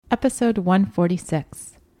episode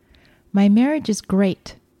 146. My marriage is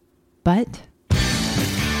great, but...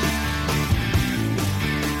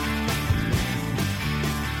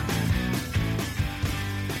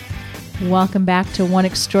 Welcome back to One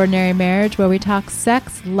Extraordinary Marriage, where we talk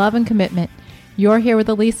sex, love, and commitment. You're here with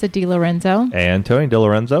Elisa DiLorenzo. And Tony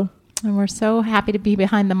DiLorenzo. And we're so happy to be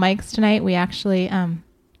behind the mics tonight. We actually,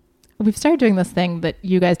 we've started doing this thing that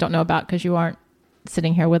you guys don't know about because you aren't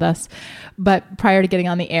sitting here with us. But prior to getting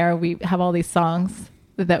on the air, we have all these songs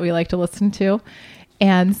that we like to listen to.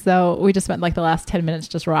 And so we just spent like the last 10 minutes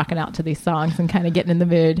just rocking out to these songs and kind of getting in the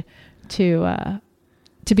mood to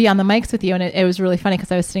be on the mics with you. And it was really funny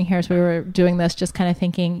because I was sitting here as we were doing this, just kind of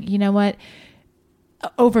thinking, you know what,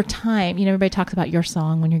 over time, you know, everybody talks about your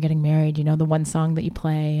song when you're getting married, you know, the one song that you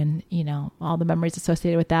play and, you know, all the memories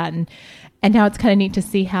associated with that. And now it's kind of neat to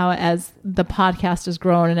see how, as the podcast has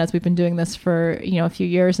grown and as we've been doing this for, you know, a few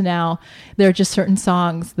years now, there are just certain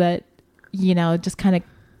songs that, you know, just kind of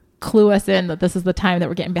clue us in that this is the time that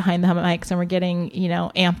we're getting behind the mics and we're getting, you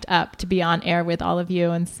know, amped up to be on air with all of you.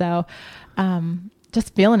 And so,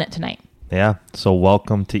 just feeling it tonight. Yeah. So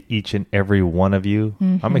welcome to each and every one of you.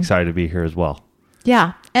 Mm-hmm. I'm excited to be here as well.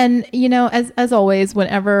 Yeah. And, you know, as always,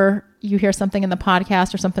 whenever you hear something in the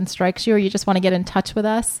podcast or something strikes you, or you just want to get in touch with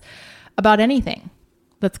us about anything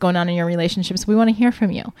that's going on in your relationships, we want to hear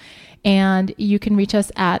from you. And you can reach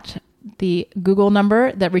us at the Google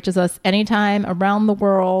number that reaches us anytime around the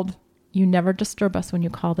world. You never disturb us when you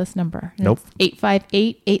call this number. Nope. It's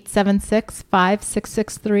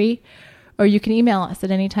 858-876-5663. Or you can email us at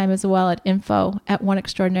any time as well at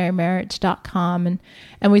info@oneextraordinarymarriage.com.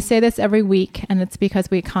 And we say this every week, and it's because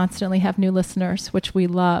we constantly have new listeners, which we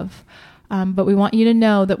love. But we want you to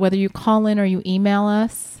know that whether you call in or you email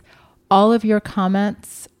us, all of your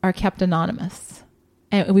comments are kept anonymous.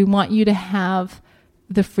 And we want you to have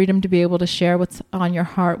the freedom to be able to share what's on your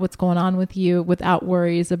heart, what's going on with you, without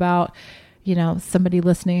worries about, you know, somebody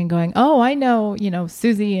listening and going, oh, I know, you know,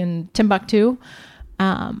 Susie in Timbuktu.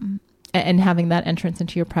 And having that entrance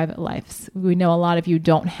into your private lives. We know a lot of you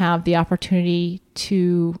don't have the opportunity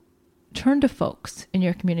to turn to folks in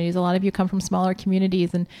your communities. A lot of you come from smaller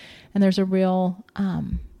communities and there's a real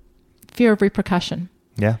fear of repercussion.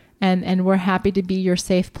 Yeah. And we're happy to be your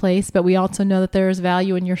safe place, but we also know that there is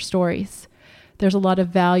value in your stories. There's a lot of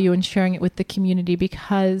value in sharing it with the community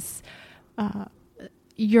because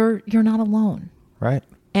you're not alone. Right.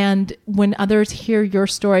 And when others hear your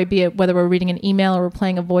story, be it whether we're reading an email or we're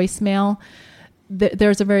playing a voicemail,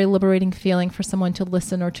 there's a very liberating feeling for someone to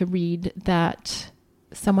listen or to read that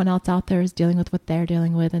someone else out there is dealing with what they're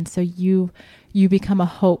dealing with. And so you become a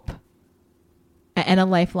hope and a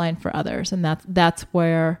lifeline for others. And that's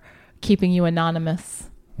where keeping you anonymous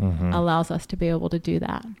allows us to be able to do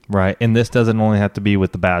that. Right. And this doesn't only have to be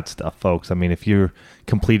with the bad stuff, folks. I mean, if you're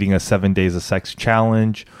completing a 7 days of sex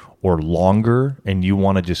challenge or longer, and you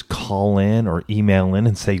want to just call in or email in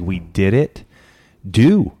and say, we did it,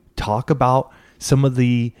 do talk about some of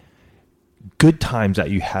the good times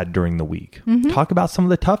that you had during the week. Mm-hmm. Talk about some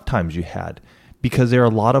of the tough times you had, because there are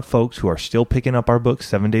a lot of folks who are still picking up our book,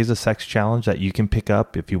 7 Days of Sex Challenge, that you can pick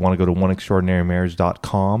up. If you want to go to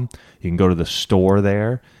oneextraordinarymarriage.com, you can go to the store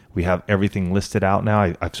there. We have everything listed out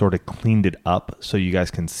now. I've sort of cleaned it up so you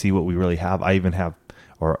guys can see what we really have. I even have,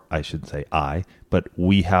 or I should say but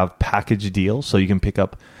we have package deals, so you can pick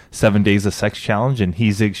up 7 Days of Sex Challenge and he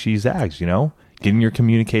zigs, she zags, you know, getting your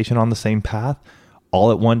communication on the same path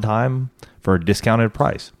all at one time for a discounted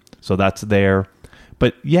price. So that's there.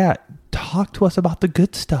 But yeah, talk to us about the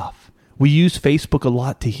good stuff. We use Facebook a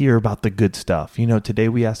lot to hear about the good stuff. You know, today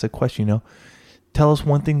we asked a question, you know, tell us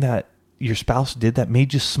one thing that your spouse did that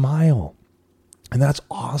made you smile. And that's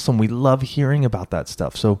awesome. We love hearing about that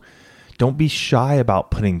stuff. So don't be shy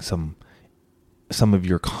about putting some of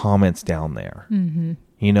your comments down there. Mm-hmm.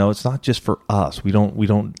 You know, it's not just for us. We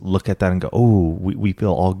don't look at that and go, oh, we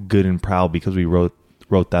feel all good and proud because we wrote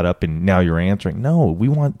that up and now you're answering. No, we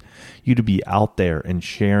want you to be out there and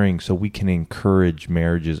sharing so we can encourage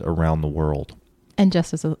marriages around the world. And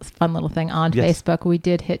just as a fun little thing on Facebook, we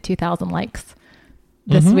did hit 2,000 likes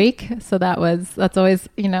this week. So that's always,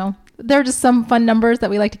 you know, there are just some fun numbers that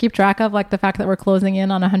we like to keep track of, like the fact that we're closing in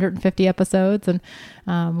on 150 episodes, and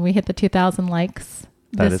we hit the 2,000 likes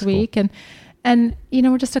this week. Cool. And, you know,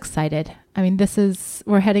 we're just excited. I mean,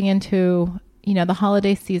 we're heading into, you know, the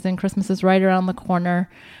holiday season. Christmas is right around the corner.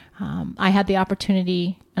 I had the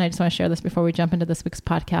opportunity, and I just want to share this before we jump into this week's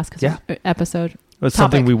podcast, because episode. It's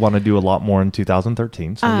something we want to do a lot more in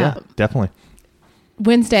 2013. So yeah, definitely.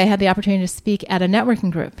 Wednesday, I had the opportunity to speak at a networking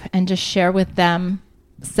group and just share with them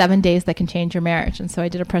 7 days that can change your marriage. And so I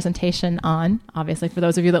did a presentation on, obviously, for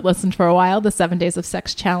those of you that listened for a while, the 7 Days of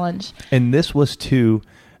Sex Challenge. And this was to,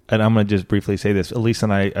 and I'm going to just briefly say this, Elise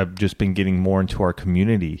and I have just been getting more into our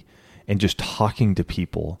community and just talking to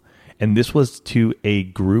people. And this was to a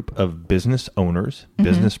group of business owners,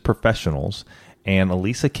 business professionals. And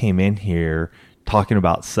Elisa came in here talking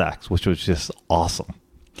about sex, which was just awesome.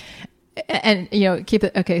 And, keep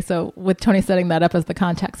it, okay, so with Tony setting that up as the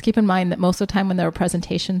context, keep in mind that most of the time when there are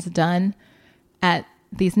presentations done at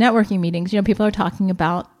these networking meetings, people are talking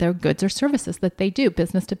about their goods or services that they do,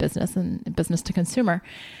 business to business and business to consumer.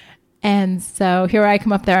 And so here I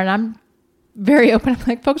come up there and I'm very open. I'm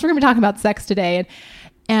like, folks, we're going to be talking about sex today.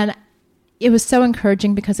 And it was so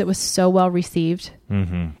encouraging because it was so well received.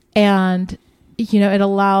 And, it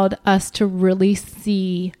allowed us to really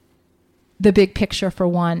see the big picture for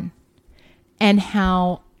one, and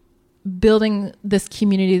how building this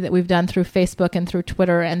community that we've done through Facebook and through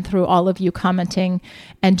Twitter and through all of you commenting,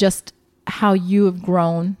 and just how you have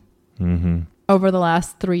grown over the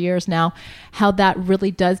last 3 years now, how that really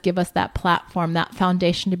does give us that platform, that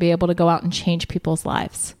foundation to be able to go out and change people's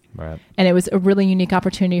lives. Right. And it was a really unique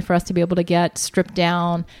opportunity for us to be able to get stripped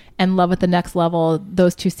down and love at the next level,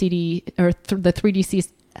 those two CD or the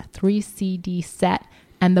 3 CD set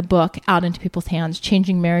and the book out into people's hands,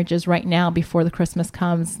 changing marriages right now before the Christmas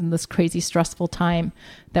comes and this crazy stressful time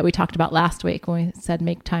that we talked about last week when we said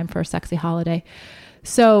make time for a sexy holiday.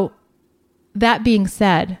 So that being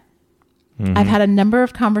said, I've had a number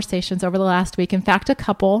of conversations over the last week. In fact, a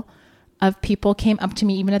couple of people came up to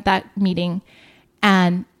me even at that meeting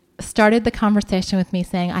and started the conversation with me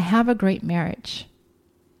saying, I have a great marriage.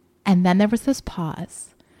 And then there was this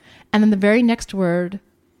pause. And then the very next word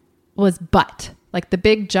was but. Like the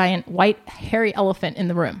big, giant, white, hairy elephant in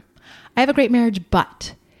the room. I have a great marriage,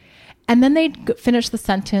 but. And then they'd finish the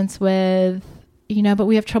sentence with, but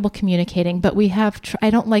we have trouble communicating. But we have,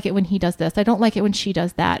 I don't like it when he does this. I don't like it when she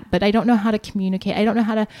does that. But I don't know how to communicate. I don't know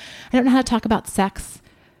how to talk about sex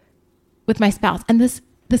with my spouse. And this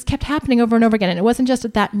kept happening over and over again. And it wasn't just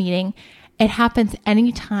at that meeting. It happens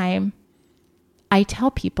anytime I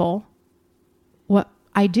tell people what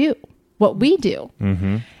I do, what we do.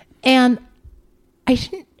 And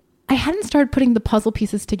I hadn't started putting the puzzle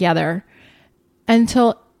pieces together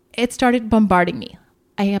until it started bombarding me.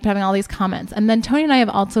 I kept having all these comments. And then Tony and I have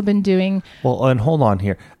also been doing... Well, and hold on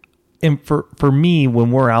here. And for me,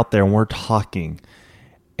 when we're out there and we're talking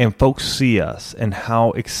and folks see us and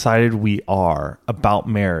how excited we are about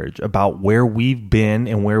marriage, about where we've been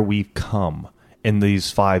and where we've come in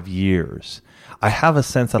these 5 years, I have a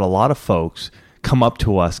sense that a lot of folks come up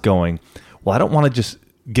to us going, well, I don't want to just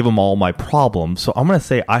give them all my problems. So I'm going to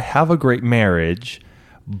say I have a great marriage,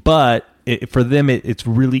 but for them, it's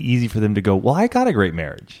really easy for them to go, well, I got a great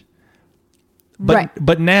marriage.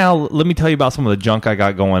 But now let me tell you about some of the junk I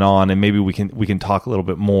got going on, and maybe we can talk a little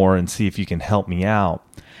bit more and see if you can help me out.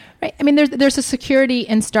 Right. I mean, there's a security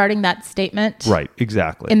in starting that statement. Right.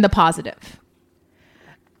 Exactly. In the positive.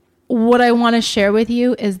 What I want to share with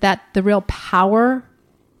you is that the real power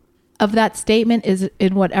of that statement is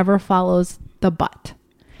in whatever follows the but.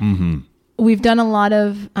 We've done a lot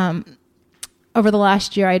of, over the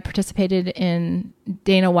last year, I had participated in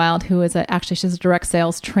Dana Wilde, who is she's a direct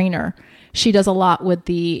sales trainer. She does a lot with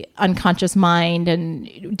the unconscious mind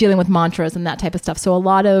and dealing with mantras and that type of stuff. So a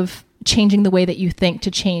lot of changing the way that you think to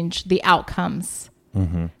change the outcomes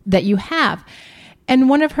that you have. And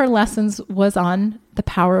one of her lessons was on the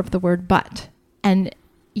power of the word but. And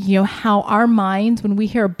how our minds, when we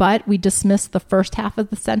hear but, we dismiss the first half of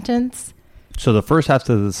the sentence. So the first half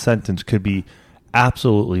of the sentence could be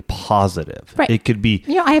absolutely positive. Right. It could be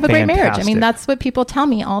I have a great marriage. fantastic. I mean, that's what people tell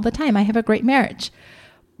me all the time. I have a great marriage.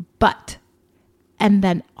 But, and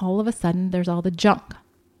then all of a sudden there's all the junk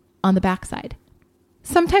on the backside.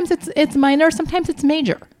 Sometimes it's minor, sometimes it's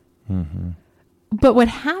major. But what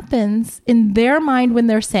happens in their mind when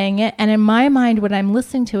they're saying it, and in my mind when I'm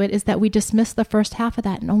listening to it, is that we dismiss the first half of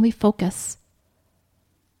that and only focus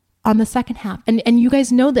on the second half. And you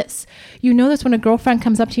guys know this. You know this when a girlfriend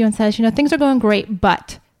comes up to you and says, things are going great,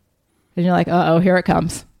 but... And you're like, uh-oh, here it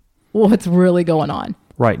comes. What's really going on?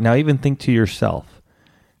 Right. Now even think to yourself,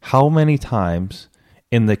 how many times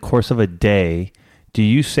in the course of a day do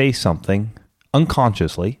you say something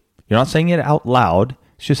unconsciously? You're not saying it out loud.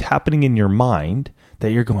 It's just happening in your mind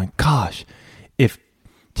that you're going, gosh, if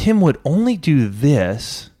Tim would only do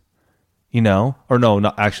this, or no,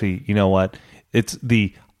 not actually, you know what? It's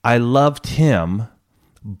the, I love Tim,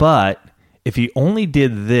 but if he only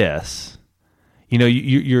did this,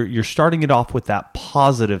 you're starting it off with that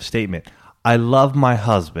positive statement. I love my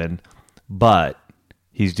husband, but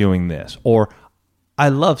he's doing this. Or I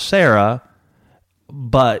love Sarah,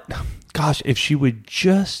 but gosh, if she would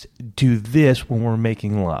just do this when we're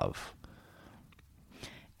making love.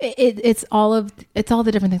 It's all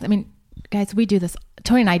the different things. I mean, guys, we do this.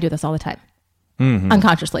 Tony and I do this all the time,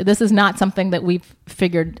 unconsciously. This is not something that we've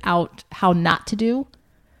figured out how not to do.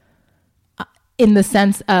 In the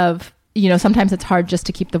sense of, sometimes it's hard just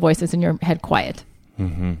to keep the voices in your head quiet.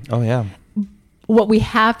 Mm-hmm. Oh yeah. What we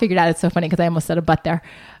have figured out, it's so funny because I almost said a but there.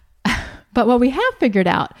 But what we have figured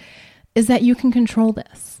out is that you can control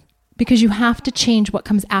this because you have to change what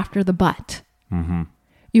comes after the but. Mm-hmm.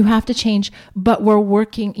 You have to change, but we're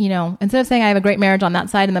working, instead of saying I have a great marriage on that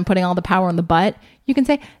side and then putting all the power on the but, you can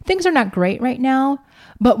say things are not great right now,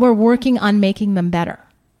 but we're working on making them better.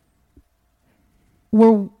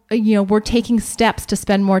 We're taking steps to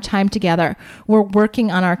spend more time together. We're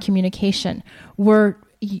working on our communication. We're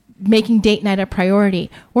making date night a priority.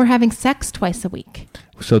 We're having sex twice a week.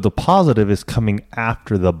 So the positive is coming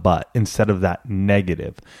after the but instead of that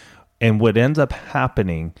negative. And what ends up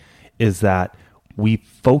happening is that we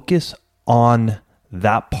focus on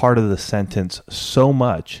that part of the sentence so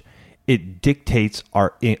much, it dictates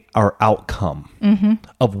our outcome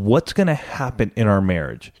of what's going to happen in our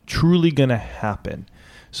marriage, truly going to happen.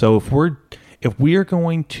 So if we are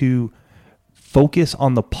going to focus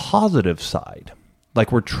on the positive side,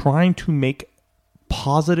 like we're trying to make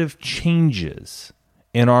positive changes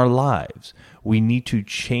in our lives, we need to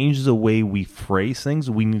change the way we phrase things.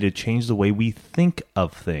 We need to change the way we think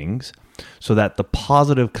of things so that the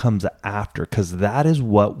positive comes after, because that is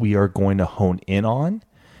what we are going to hone in on.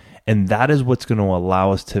 And that is what's going to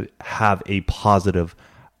allow us to have a positive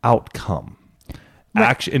outcome. Right.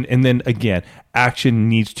 Action, and then again, action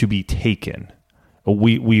needs to be taken.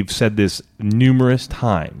 We've said this numerous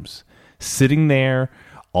times. Sitting there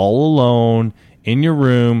all alone in your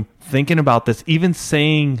room, thinking about this, even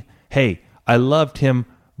saying, hey, I loved him,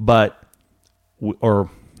 but, or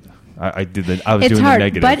I was it's doing hard, the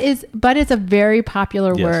negative. But is a very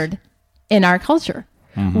popular word in our culture.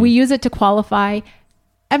 Mm-hmm. We use it to qualify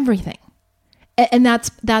everything. And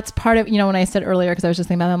that's part of, when I said earlier, because I was just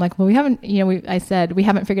thinking about it, I'm like, well, we haven't, I said, we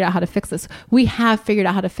haven't figured out how to fix this. We have figured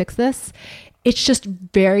out how to fix this. It's just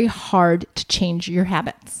very hard to change your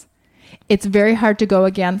habits. It's very hard to go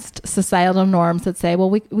against societal norms that say, well,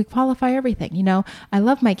 we qualify everything. I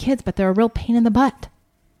love my kids, but they're a real pain in the butt.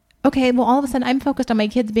 Okay, well, all of a sudden I'm focused on my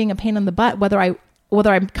kids being a pain in the butt, whether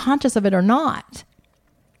I'm conscious of it or not.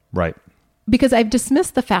 Right. Because I've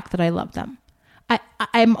dismissed the fact that I love them.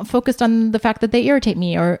 I'm focused on the fact that they irritate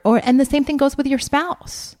me, and the same thing goes with your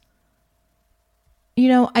spouse.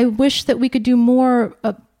 I wish that we could do more,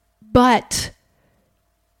 but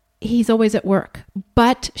he's always at work,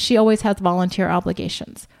 but she always has volunteer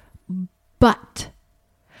obligations. But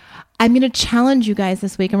I'm going to challenge you guys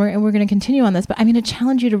this week, and we're going to continue on this, but I'm going to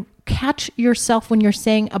challenge you to catch yourself when you're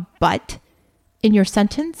saying a but in your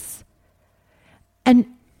sentence. And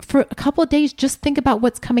for a couple of days, just think about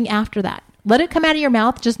what's coming after that. Let it come out of your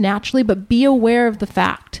mouth just naturally, but be aware of the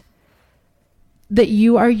fact that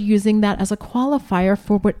you are using that as a qualifier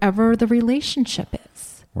for whatever the relationship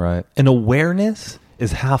is. Right. And awareness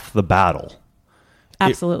is half the battle.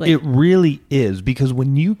 Absolutely. It really is, because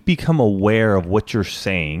when you become aware of what you're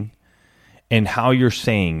saying and how you're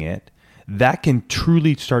saying it, that can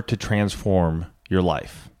truly start to transform your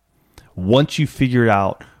life. Once you figure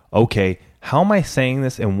out, okay, how am I saying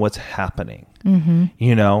this and what's happening?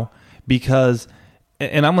 Mm-hmm. Because,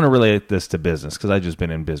 and I'm going to relate this to business because I've just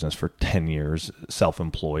been in business for 10 years,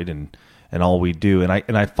 self-employed and all we do. And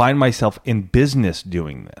I find myself in business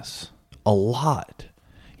doing this a lot,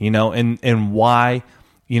 and why,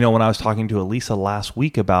 when I was talking to Elisa last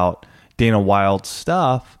week about Dana Wild's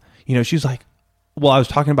stuff, she's like, well, I was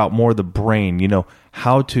talking about more the brain,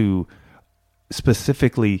 how to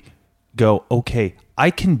specifically go, okay, I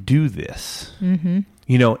can do this, and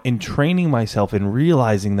training myself and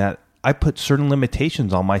realizing that I put certain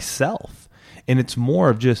limitations on myself. And it's more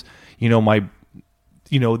of just, the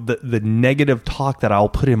negative talk that I'll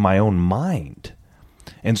put in my own mind.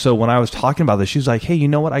 And so when I was talking about this, she was like, hey, you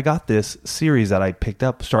know what? I got this series that I picked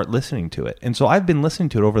up, start listening to it. And so I've been listening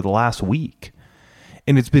to it over the last week.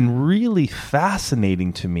 And it's been really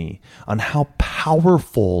fascinating to me on how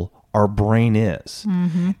powerful our brain is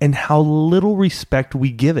and how little respect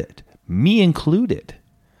we give it, me included.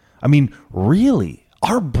 I mean, really,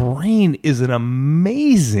 our brain is an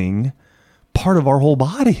amazing part of our whole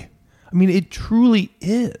body. I mean, it truly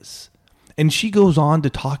is. And she goes on to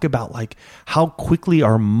talk about like how quickly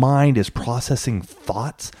our mind is processing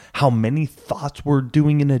thoughts, how many thoughts we're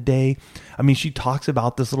doing in a day. I mean, she talks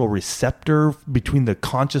about this little receptor between the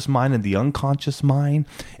conscious mind and the unconscious mind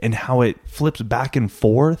and how it flips back and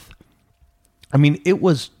forth. I mean, it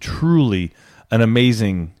was truly an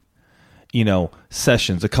amazing,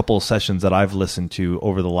 sessions, a couple of sessions that I've listened to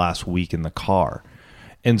over the last week in the car.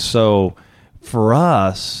 And so for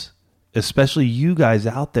us, especially you guys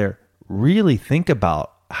out there, really think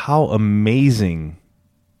about how amazing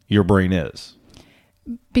your brain is.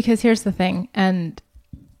 Because here's the thing, and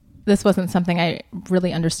this wasn't something I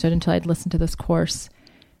really understood until I'd listened to this course.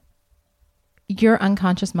 Your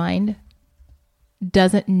unconscious mind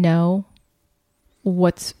doesn't know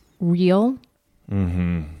what's real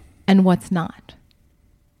and what's not.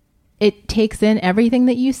 It takes in everything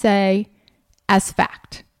that you say as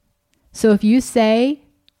fact. So if you say,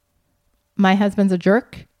 my husband's a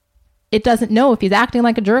jerk, it doesn't know if he's acting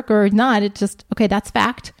like a jerk or not. It's just, okay, that's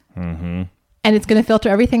fact. And it's going to filter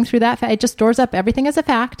everything through that fact. It just stores up everything as a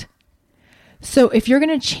fact. So if you're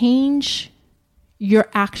going to change your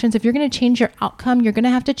actions, if you're going to change your outcome, you're going to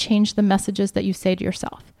have to change the messages that you say to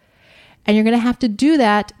yourself. And you're going to have to do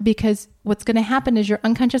that because what's going to happen is your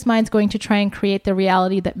unconscious mind's going to try and create the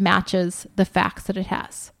reality that matches the facts that it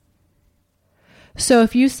has. So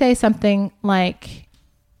if you say something like,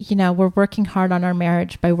 we're working hard on our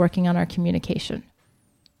marriage by working on our communication.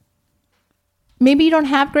 Maybe you don't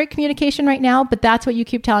have great communication right now, but that's what you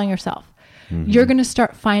keep telling yourself. You're going to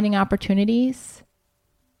start finding opportunities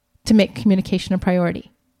to make communication a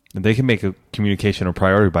priority. And they can make a communication a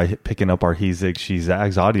priority by picking up our He Zigs, She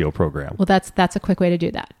Zags audio program. Well, that's a quick way to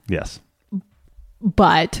do that. Yes.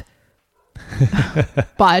 But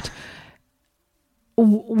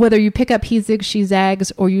whether you pick up He Zigs, She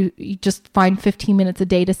Zags, or you just find 15 minutes a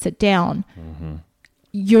day to sit down,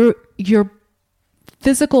 your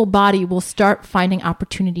physical body will start finding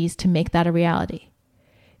opportunities to make that a reality.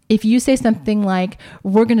 If you say something like,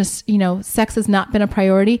 we're going to, sex has not been a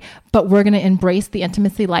priority, but we're going to embrace the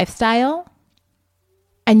intimacy lifestyle,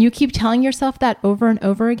 and you keep telling yourself that over and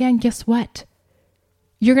over again, guess what?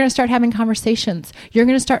 You're going to start having conversations. You're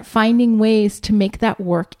going to start finding ways to make that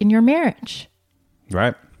work in your marriage.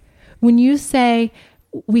 Right. When you say,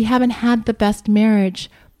 we haven't had the best marriage,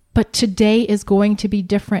 but today is going to be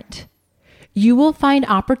different, you will find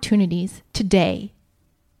opportunities today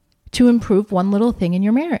to improve one little thing in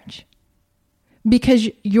your marriage. Because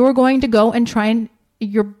you're going to go and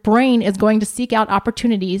your brain is going to seek out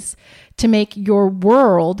opportunities to make your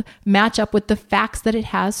world match up with the facts that it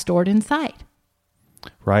has stored inside.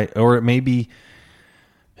 Right. Or it may be,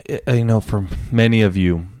 for many of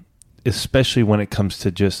you, especially when it comes to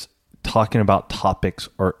just talking about topics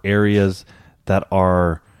or areas that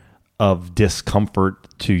are of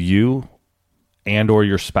discomfort to you and or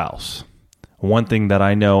your spouse. One thing that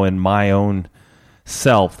I know in my own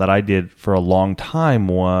self that I did for a long time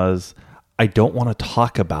was I don't want to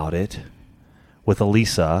talk about it with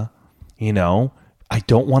Elisa. I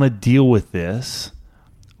don't want to deal with this,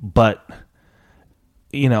 but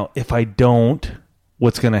if I don't,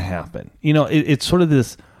 what's going to happen? It's sort of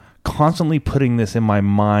this constantly putting this in my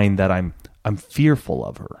mind that I'm fearful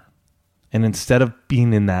of her. And instead of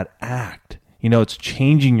being in that act, it's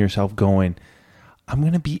changing yourself going, I'm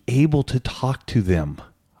going to be able to talk to them.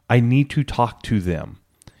 I need to talk to them.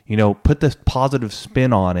 Put this positive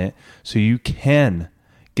spin on it so you can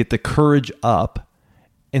get the courage up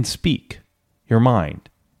and speak your mind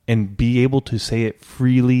and be able to say it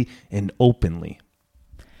freely and openly.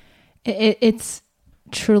 It's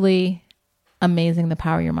truly amazing the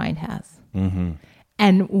power your mind has.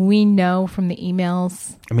 And we know from the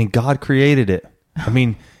emails. I mean, God created it.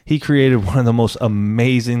 He created one of the most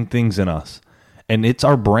amazing things in us. And it's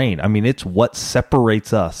our brain. It's what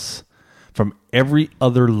separates us from every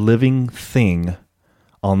other living thing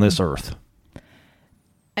on this earth.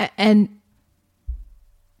 And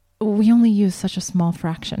we only use such a small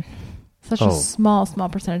fraction, such a small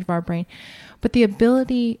percentage of our brain. But the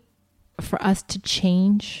ability for us to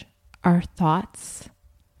change our thoughts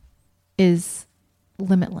is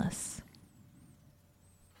limitless.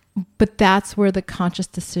 But that's where the conscious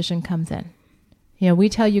decision comes in. We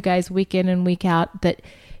tell you guys week in and week out that,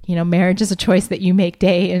 marriage is a choice that you make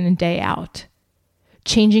day in and day out.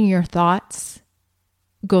 Changing your thoughts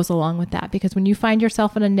goes along with that, because when you find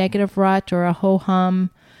yourself in a negative rut or a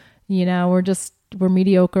ho-hum, we're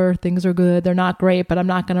mediocre, things are good, they're not great, but I'm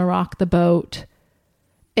not going to rock the boat.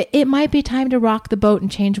 It might be time to rock the boat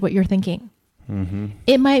and change what you're thinking.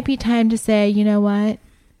 It might be time to say, you know what?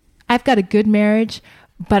 I've got a good marriage,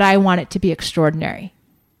 but I want it to be extraordinary.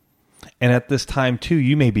 And at this time too,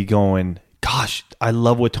 you may be going, gosh, I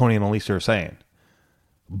love what Tony and Elisa are saying,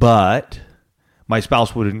 but my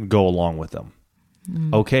spouse wouldn't go along with them.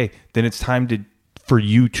 Okay, then it's time for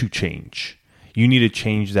you to change. You need to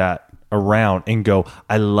change that around and go,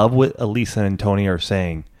 I love what Elisa and Tony are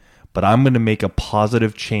saying, but I'm going to make a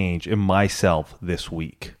positive change in myself this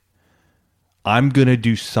week. I'm going to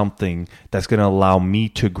do something that's going to allow me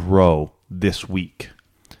to grow this week.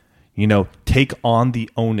 Take on the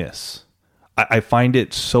onus. I find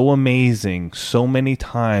it so amazing so many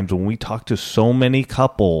times when we talk to so many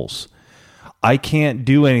couples. I can't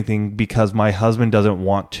do anything because my husband doesn't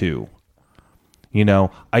want to.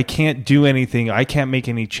 I can't do anything. I can't make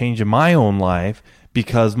any change in my own life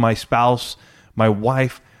because my spouse, my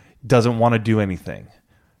wife, doesn't want to do anything.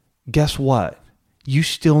 Guess what? You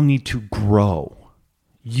still need to grow.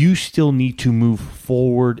 You still need to move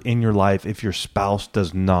forward in your life if your spouse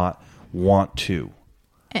does not want to.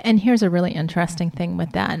 And here's a really interesting thing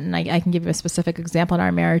with that. And I can give you a specific example in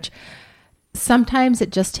our marriage. Sometimes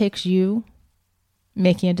it just takes you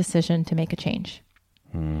making a decision to make a change.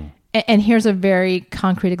 And here's a very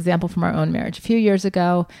concrete example from our own marriage. A few years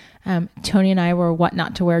ago, Tony and I were what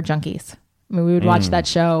not to wear junkies. I mean, we would watch that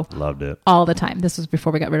show. Loved it. All the time. This was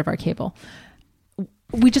before we got rid of our cable.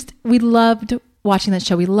 We loved watching that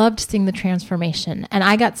show. We loved seeing the transformation. And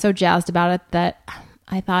I got so jazzed about it that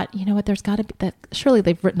I thought, you know what, there's got to be that. Surely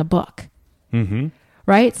they've written a book. Mm-hmm.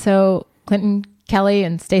 Right? So Clinton Kelly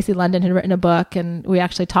and Stacey London had written a book, and we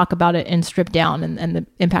actually talk about it in Stripped Down and the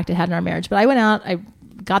impact it had in our marriage. But I went out, I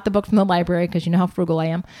got the book from the library because you know how frugal I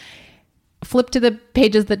am. Flipped to the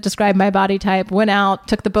pages that describe my body type, went out,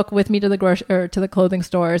 took the book with me to the clothing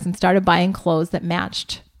stores and started buying clothes that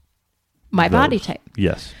matched my body type.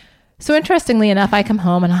 Yes. So interestingly enough, I come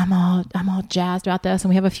home and I'm all jazzed about this, and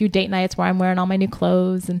we have a few date nights where I'm wearing all my new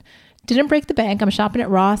clothes and didn't break the bank. I'm shopping at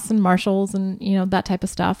Ross and Marshalls and that type of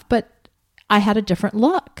stuff, but I had a different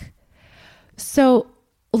look. So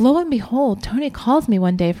lo and behold, Tony calls me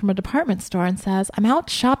one day from a department store and says, I'm out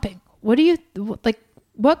shopping. What do you like?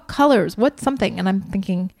 What colors? What something? And I'm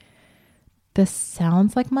thinking, this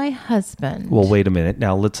sounds like my husband. Well, wait a minute.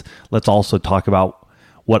 Now let's also talk about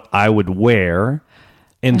what I would wear.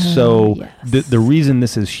 And so yes. the reason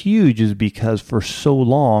this is huge is because for so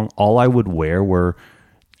long, all I would wear were,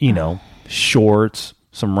 shorts,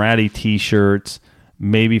 some ratty t-shirts,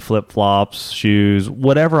 maybe flip-flops, shoes,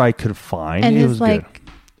 whatever I could find. And it was like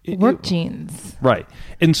good. Work jeans. Right.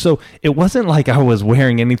 And so it wasn't like I was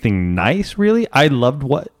wearing anything nice, really. I loved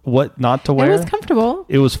what not to wear. It was comfortable.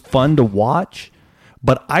 It was fun to watch.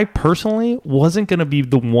 But I personally wasn't going to be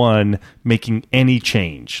the one making any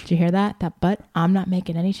change. Did you hear that? But I'm not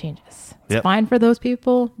making any changes. It's fine for those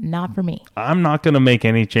people, not for me. I'm not going to make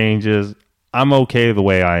any changes. I'm okay the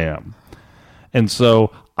way I am. And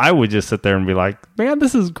so I would just sit there and be like, man,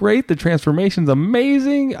 this is great. The transformation's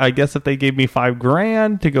amazing. I guess if they gave me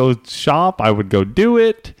 $5,000 to go shop, I would go do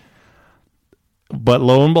it. But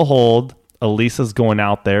lo and behold, Elisa's going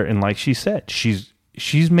out there, and like she said, she's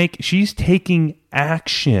taking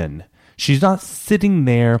action. She's not sitting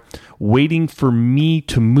there waiting for me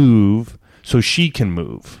to move so she can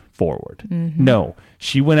move forward. Mm-hmm. No,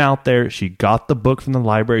 she went out there. She got the book from the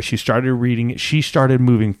library. She started reading it. She started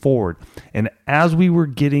moving forward. And as she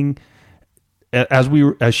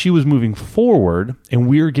was moving forward, and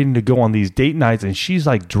we were getting to go on these date nights, and she's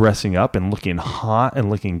like dressing up and looking hot and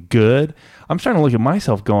looking good, I'm starting to look at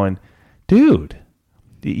myself going, dude,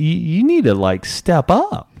 you need to like step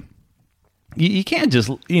up. You can't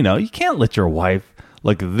just, you can't let your wife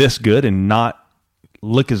look this good and not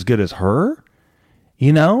look as good as her,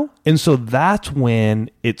 And so that's when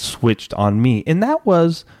it switched on me. And that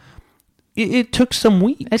was, it took some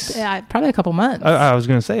weeks. Probably a couple months. I was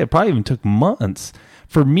going to say, it probably even took months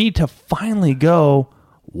for me to finally go,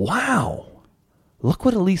 wow, look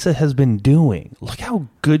what Elisa has been doing. Look how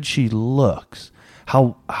good she looks,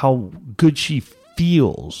 how good she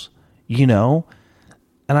feels, And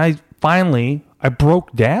I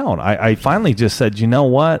broke down. I finally just said, you know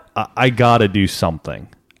what? I got to do something.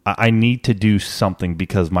 I need to do something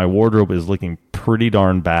because my wardrobe is looking pretty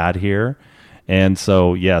darn bad here. And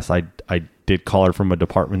so, yes, I did call her from a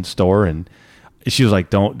department store, and she was like,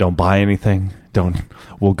 don't buy anything.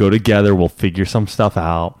 We'll go together. We'll figure some stuff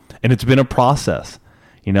out. And it's been a process,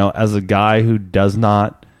 as a guy who does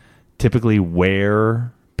not typically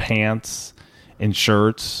wear pants and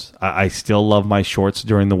shirts. I still love my shorts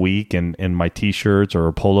during the week and my t-shirts or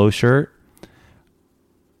a polo shirt.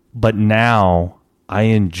 But now I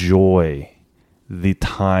enjoy the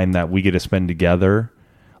time that we get to spend together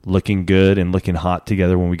looking good and looking hot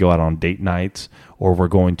together when we go out on date nights or we're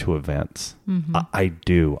going to events. Mm-hmm. I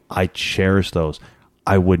do. I cherish those.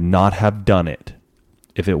 I would not have done it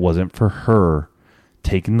if it wasn't for her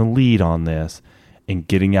taking the lead on this and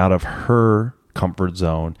getting out of her comfort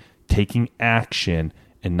zone, taking action,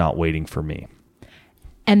 and not waiting for me.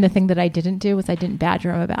 And the thing that I didn't do was I didn't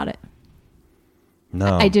badger him about it.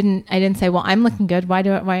 No. I didn't say, well, I'm looking good. Why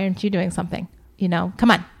aren't you doing something? You know, come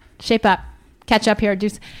on, shape up, catch up here.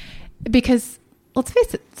 Because let's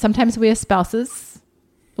face it, sometimes we as spouses,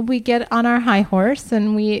 we get on our high horse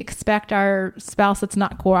and we expect our spouse that's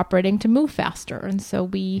not cooperating to move faster. And so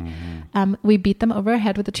we beat them over the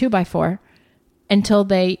head with a 2x4 until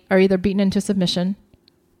they are either beaten into submission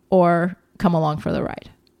or come along for the ride.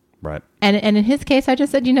 Right. And in his case, I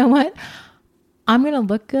just said, you know what? I'm going to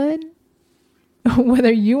look good.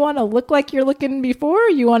 Whether you want to look like you're looking before, or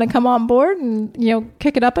you want to come on board and, you know,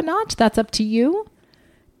 kick it up a notch, that's up to you.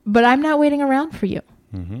 But I'm not waiting around for you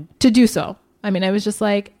to do so. I mean, I was just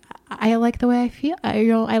like, I like the way I feel.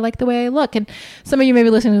 I like the way I look. And some of you may be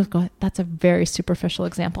listening and go, that's a very superficial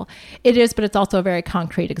example. It is, but it's also a very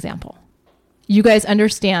concrete example. You guys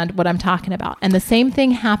understand what I'm talking about. And the same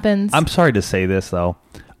thing happens. I'm sorry to say this though.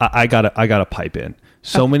 I gotta pipe in.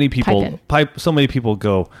 So many people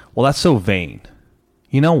go, well, that's so vain.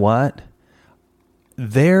 You know what?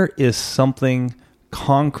 There is something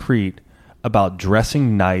concrete about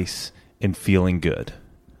dressing nice and feeling good.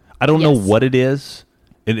 I don't know what it is.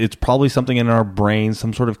 It's probably something in our brains,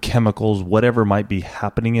 some sort of chemicals, whatever might be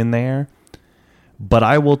happening in there. But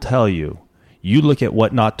I will tell you, you look at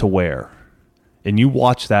What Not to Wear, and you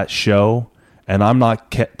watch that show, and I'm not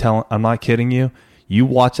kidding you. You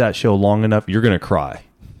watch that show long enough, you're going to cry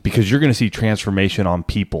because you're going to see transformation on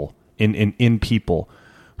people, in people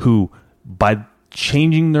who, by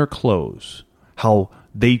changing their clothes, how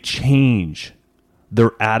they change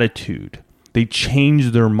their attitude, they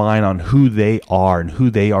change their mind on who they are and who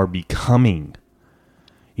they are becoming.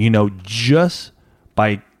 You know, just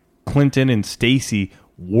by Clinton and Stacy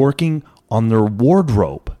working on their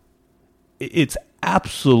wardrobe. It's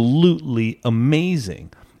absolutely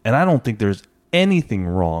amazing. And I don't think there's anything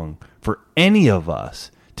wrong for any of us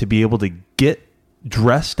to be able to get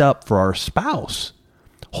dressed up for our spouse.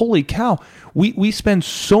 Holy cow. We spend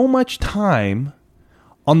so much time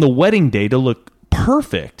on the wedding day to look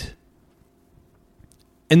perfect.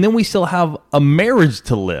 And then we still have a marriage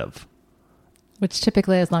to live. Which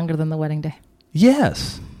typically is longer than the wedding day.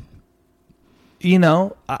 Yes. You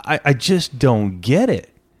know, I just don't get it.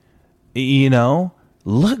 You know,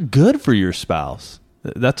 look good for your spouse.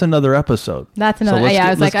 That's another episode. That's another. So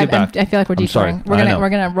I feel like we're detouring. We're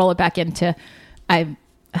gonna roll it back into. I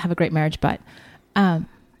have a great marriage, but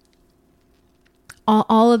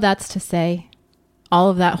all of that's to say, all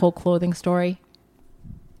of that whole clothing story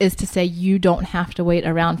is to say you don't have to wait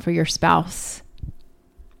around for your spouse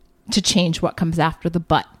to change what comes after the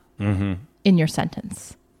but in your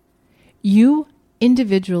sentence. You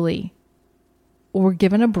individually were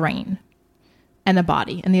given a brain and a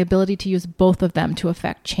body and the ability to use both of them to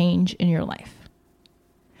affect change in your life.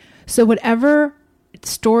 So whatever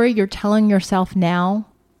story you're telling yourself now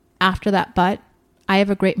after that but, I have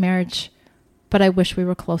a great marriage, but I wish we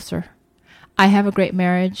were closer. I have a great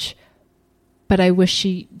marriage, but I wish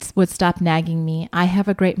she would stop nagging me. I have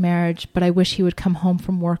a great marriage, but I wish he would come home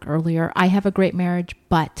from work earlier. I have a great marriage,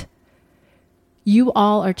 but you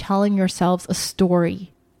all are telling yourselves a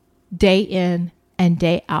story day in and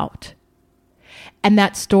day out. And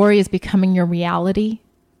that story is becoming your reality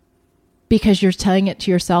because you're telling it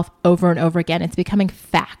to yourself over and over again. It's becoming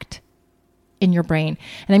fact in your brain.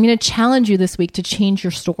 And I'm going to challenge you this week to change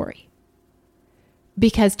your story.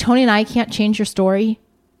 Because Tony and I can't change your story.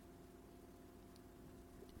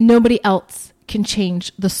 Nobody else can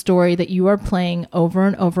change the story that you are playing over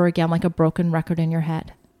and over again like a broken record in your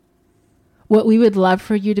head. What we would love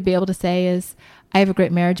for you to be able to say is, I have a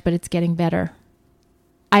great marriage, but it's getting better.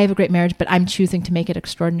 I have a great marriage, but I'm choosing to make it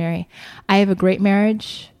extraordinary. I have a great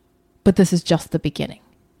marriage, but this is just the beginning.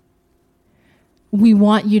 We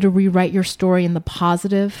want you to rewrite your story in the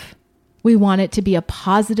positive. We want it to be a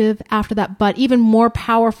positive after that, but even more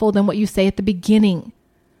powerful than what you say at the beginning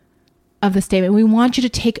of the statement. We want you to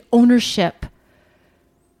take ownership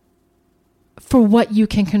for what you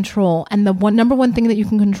can control. And the number one thing that you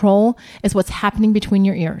can control is what's happening between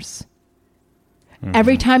your ears.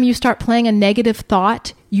 Every time you start playing a negative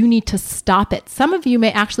thought, you need to stop it. Some of you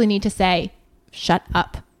may actually need to say, shut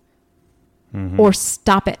up or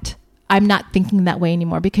stop it. I'm not thinking that way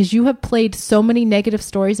anymore, because you have played so many negative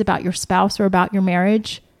stories about your spouse or about your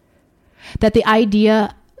marriage that the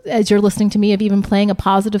idea, as you're listening to me, of even playing a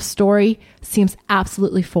positive story seems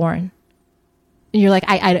absolutely foreign. And you're like,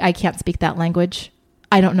 I can't speak that language.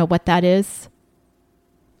 I don't know what that is.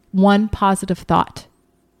 One positive thought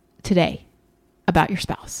today about your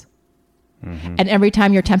spouse. And every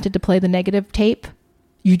time you're tempted to play the negative tape,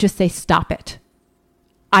 you just say, stop it.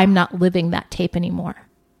 I'm not living that tape anymore.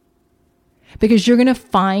 Because you're going to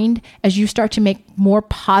find, as you start to make more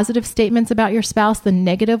positive statements about your spouse than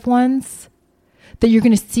negative ones, that you're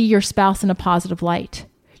going to see your spouse in a positive light.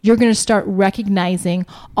 You're going to start recognizing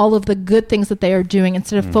all of the good things that they are doing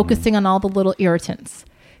instead of focusing on all the little irritants.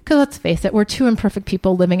 Because let's face it, we're two imperfect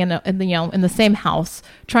people living in the same house,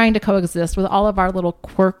 trying to coexist with all of our little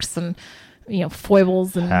quirks and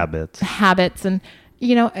foibles and habits. And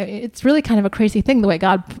it's really kind of a crazy thing the way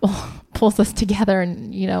God pulls us together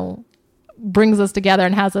and brings us together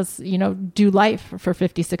and has us do life for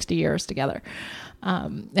 50, 60 years together.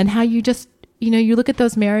 And how you just you look at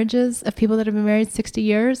those marriages of people that have been married 60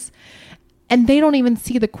 years and they don't even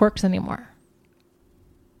see the quirks anymore.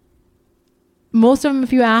 Most of them,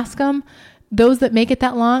 if you ask them, those that make it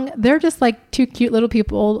that long, they're just like two cute little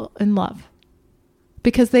people in love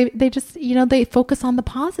because they just, they focus on the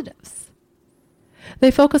positives.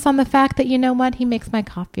 They focus on the fact that, he makes my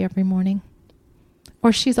coffee every morning,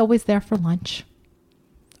 or she's always there for lunch,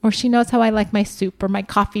 or she knows how I like my soup or my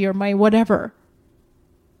coffee or my whatever.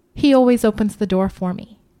 He always opens the door for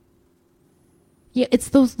me. Yeah, it's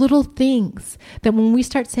those little things that when we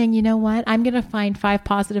start saying, I'm going to find 5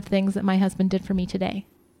 positive things that my husband did for me today.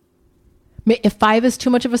 If 5 is too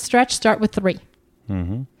much of a stretch, start with 3.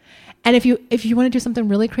 And if you want to do something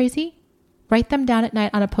really crazy, write them down at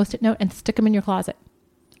night on a Post-it note and stick them in your closet.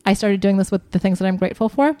 I started doing this with the things that I'm grateful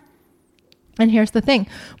for. And here's the thing.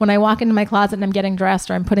 When I walk into my closet and I'm getting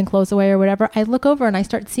dressed or I'm putting clothes away or whatever, I look over and I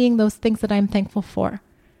start seeing those things that I'm thankful for.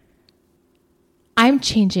 I'm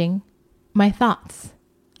changing my thoughts.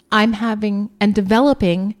 I'm having and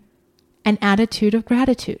developing an attitude of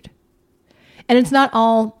gratitude. And it's not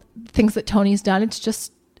all things that Tony's done. It's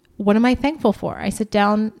just, what am I thankful for? I sit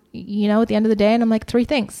down, at the end of the day and I'm like, 3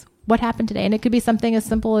 things. What happened today? And it could be something as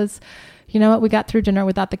simple as, we got through dinner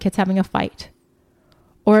without the kids having a fight.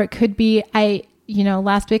 Or it could be,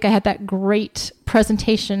 last week I had that great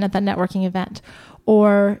presentation at the networking event.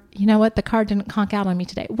 Or, the car didn't conk out on me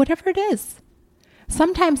today. Whatever it is.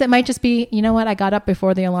 Sometimes it might just be, I got up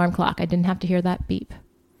before the alarm clock. I didn't have to hear that beep.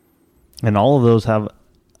 And all of those have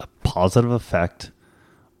a positive effect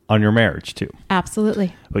on your marriage too.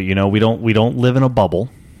 Absolutely. But we don't live in a bubble,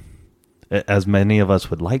 as many of us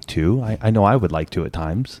would like to. I know I would like to at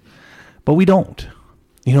times, but we don't.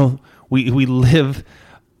 We live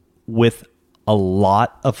with a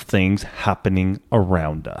lot of things happening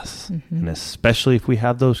around us. And especially if we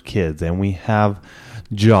have those kids and we have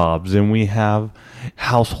jobs and we have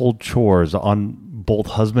household chores on both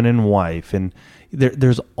husband and wife, and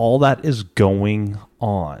there's all that is going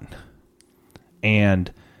on.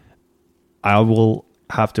 And I will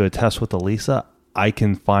have to attest with Elisa, I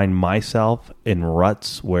can find myself in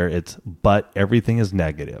ruts where it's, but everything is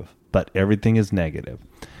negative.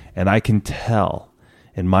 And I can tell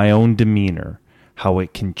in my own demeanor how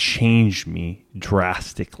it can change me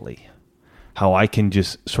drastically. How I can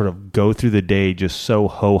just sort of go through the day just so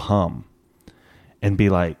ho-hum and be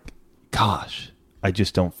like, gosh, I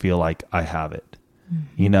just don't feel like I have it.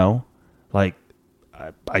 Like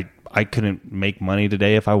I couldn't make money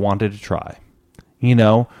today if I wanted to try,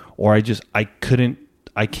 or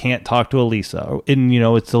I can't talk to Elisa. And,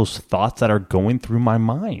 it's those thoughts that are going through my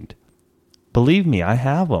mind. Believe me, I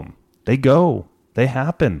have them. They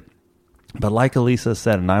happen. But like Elisa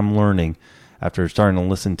said, and I'm learning after starting to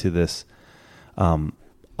listen to this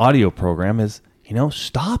audio program is,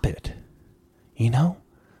 stop it.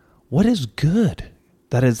 What is good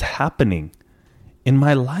that is happening in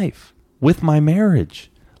my life with my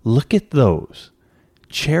marriage? Look at those.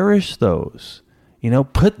 Cherish those.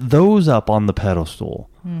 Put those up on the pedestal.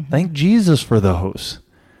 Thank Jesus for those.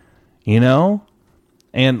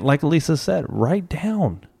 And like Elisa said, write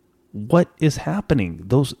down what is happening.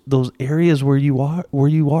 Those areas where you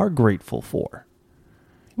are grateful for.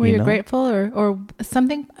 Where you're grateful or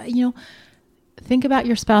something, think about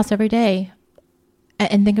your spouse every day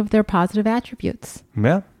and think of their positive attributes.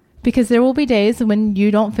 Yeah. Because there will be days when you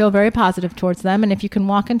don't feel very positive towards them. And if you can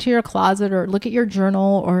walk into your closet or look at your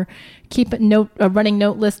journal or keep a running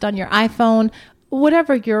note list on your iPhone,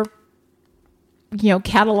 whatever your,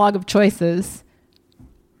 catalog of choices.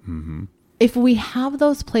 If we have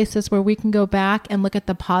those places where we can go back and look at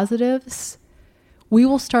the positives, we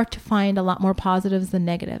will start to find a lot more positives than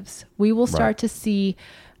negatives. We will start to see,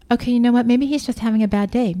 okay, you know what? Maybe he's just having a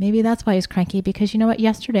bad day. Maybe that's why he's cranky because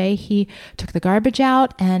yesterday he took the garbage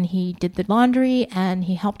out and he did the laundry and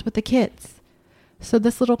he helped with the kids. So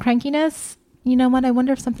this little crankiness, I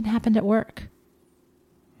wonder if something happened at work.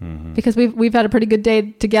 Because we've had a pretty good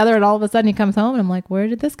day together, and all of a sudden he comes home and I'm like, where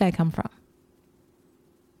did this guy come from?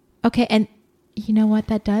 Okay. And you know what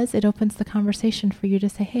that does? It opens the conversation for you to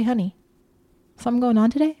say, hey, honey, something going on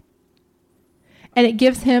today? And it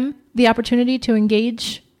gives him the opportunity to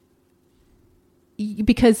engage,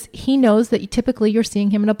 because he knows that typically you're seeing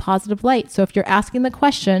him in a positive light. So if you're asking the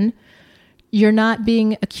question, you're not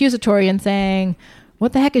being accusatory and saying,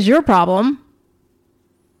 what the heck is your problem?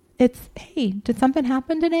 It's, hey, did something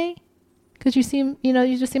happen today? Because you just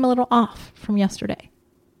seem a little off from yesterday.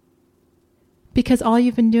 Because all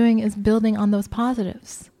you've been doing is building on those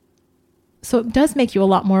positives. So it does make you a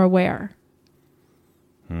lot more aware.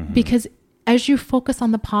 Because as you focus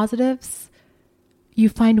on the positives, you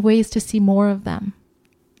find ways to see more of them.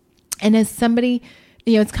 And as somebody,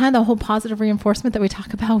 it's kind of the whole positive reinforcement that we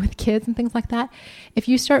talk about with kids and things like that. If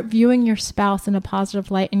you start viewing your spouse in a positive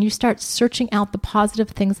light and you start searching out the positive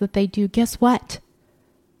things that they do, guess what?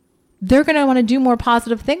 They're going to want to do more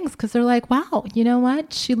positive things because they're like, wow, you know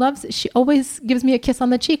what? She always gives me a kiss on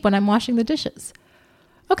the cheek when I'm washing the dishes.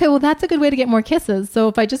 Okay, well, that's a good way to get more kisses. So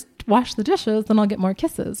if I just wash the dishes, then I'll get more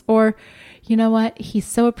kisses. Or, you know what? He's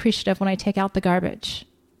so appreciative when I take out the garbage.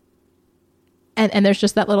 And there's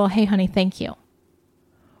just that little, hey, honey, thank you.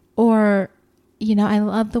 Or, I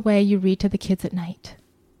love the way you read to the kids at night.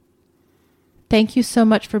 Thank you so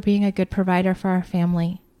much for being a good provider for our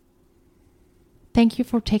family. Thank you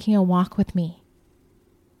for taking a walk with me.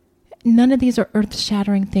 None of these are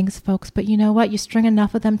earth-shattering things, folks, but you know what? You string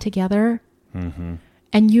enough of them together,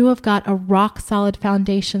 and you have got a rock-solid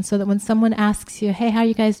foundation so that when someone asks you, hey, how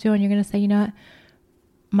you guys doing? You're going to say, you know what?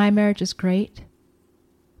 My marriage is great,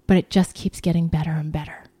 but it just keeps getting better and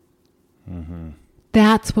better.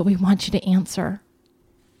 That's what we want you to answer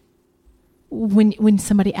when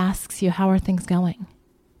somebody asks you, how are things going?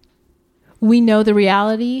 We know the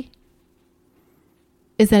reality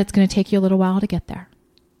is that it's going to take you a little while to get there.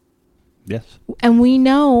 Yes. And we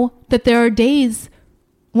know that there are days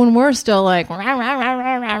when we're still like, rah, rah, rah,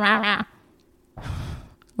 rah, rah, rah, rah,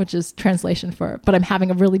 which is translation for, but I'm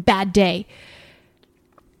having a really bad day.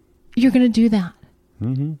 You're going to do that.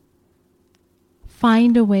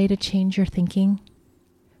 Find a way to change your thinking.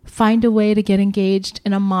 Find a way to get engaged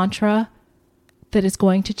in a mantra that is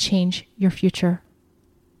going to change your future.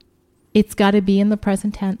 It's got to be in the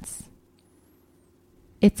present tense.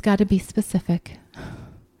 It's got to be specific.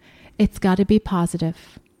 It's got to be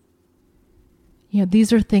positive.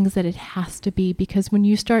 These are things that it has to be, because when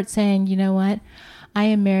you start saying, you know what, I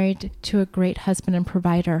am married to a great husband and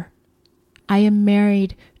provider. I am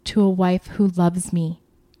married to a wife who loves me.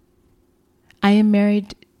 I am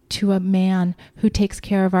married to a man who takes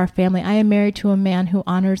care of our family. I am married to a man who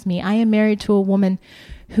honors me. I am married to a woman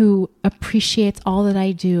who appreciates all that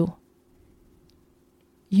I do.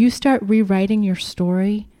 You start rewriting your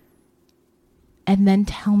story and then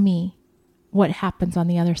tell me what happens on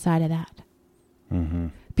the other side of that.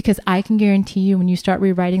 Because I can guarantee you, when you start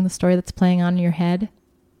rewriting the story that's playing on in your head,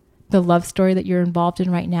 the love story that you're involved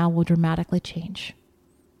in right now will dramatically change.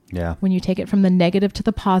 Yeah. When you take it from the negative to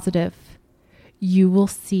the positive, you will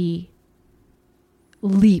see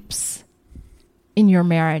leaps in your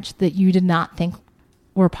marriage that you did not think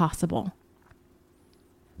were possible.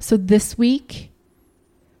 So this week,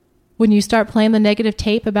 when you start playing the negative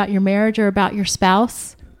tape about your marriage or about your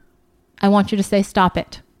spouse, I want you to say, stop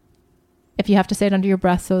it. If you have to say it under your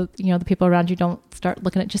breath so the people around you don't start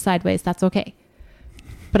looking at you sideways, that's okay.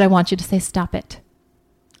 But I want you to say, stop it.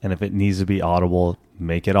 And if it needs to be audible,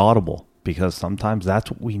 make it audible, because sometimes that's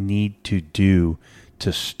what we need to do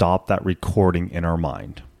to stop that recording in our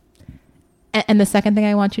mind. And the second thing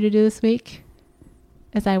I want you to do this week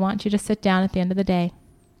is I want you to sit down at the end of the day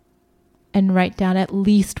and write down at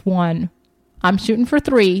least one. I'm shooting for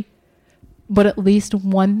 3, but at least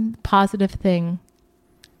one positive thing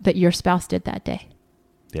that your spouse did that day.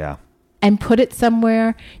 Yeah. And put it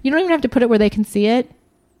somewhere. You don't even have to put it where they can see it.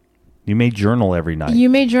 You may journal every night. You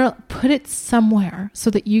may journal. Put it somewhere so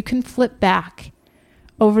that you can flip back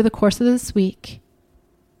over the course of this week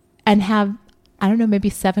and have, I don't know, maybe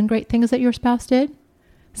 7 great things that your spouse did.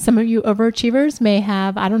 Some of you overachievers may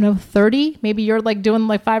have, 30. Maybe you're doing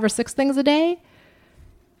 5 or 6 things a day.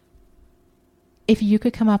 If you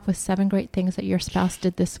could come up with 7 great things that your spouse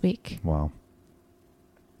did this week. Wow.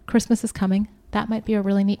 Christmas is coming. That might be a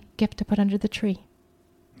really neat gift to put under the tree.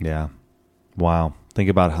 Yeah. Wow. Think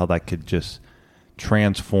about how that could just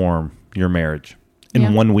transform your marriage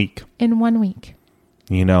in 1 week. In 1 week.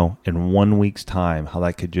 In 1 week's time, how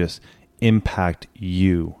that could just impact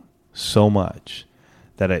you so much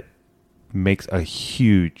that it makes a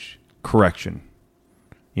huge correction,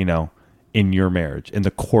 in your marriage, in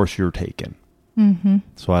the course you're taking. Mm-hmm.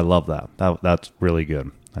 So I love that. That's really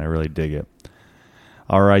good. I really dig it.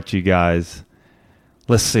 All right, you guys.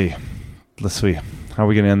 Let's see. How are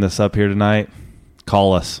we going to end this up here tonight?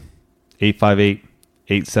 Call us.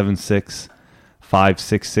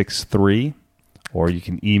 858-876-5663. Or you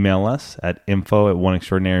can email us at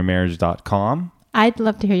info@oneextraordinarymarriage.com. I'd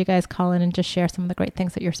love to hear you guys call in and just share some of the great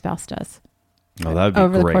things that your spouse does. Oh, that would be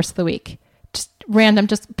over great. The course of the week. Just random.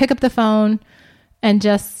 Just pick up the phone and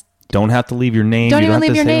just... Don't have to leave your name. Don't even have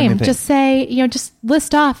leave to your say name. anything. Just say, just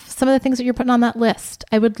list off some of the things that you're putting on that list.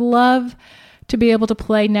 I would love to be able to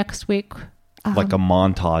play next week. Like a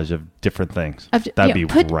montage of different things. That'd be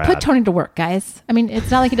rad. Put Tony to work, guys. I mean,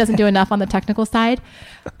 it's not like he doesn't do enough on the technical side.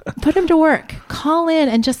 Put him to work. Call in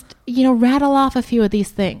and just, rattle off a few of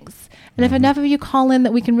these things. And if enough of you call in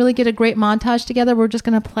that we can really get a great montage together, we're just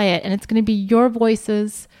going to play it. And it's going to be your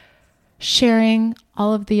voices sharing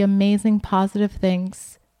all of the amazing positive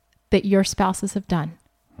things that your spouses have done.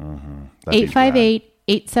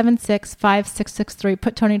 858-876-5663.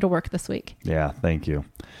 Put Tony to work this week. Yeah, thank you.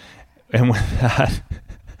 And with that,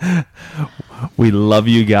 we love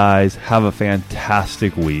you guys. Have a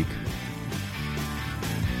fantastic week.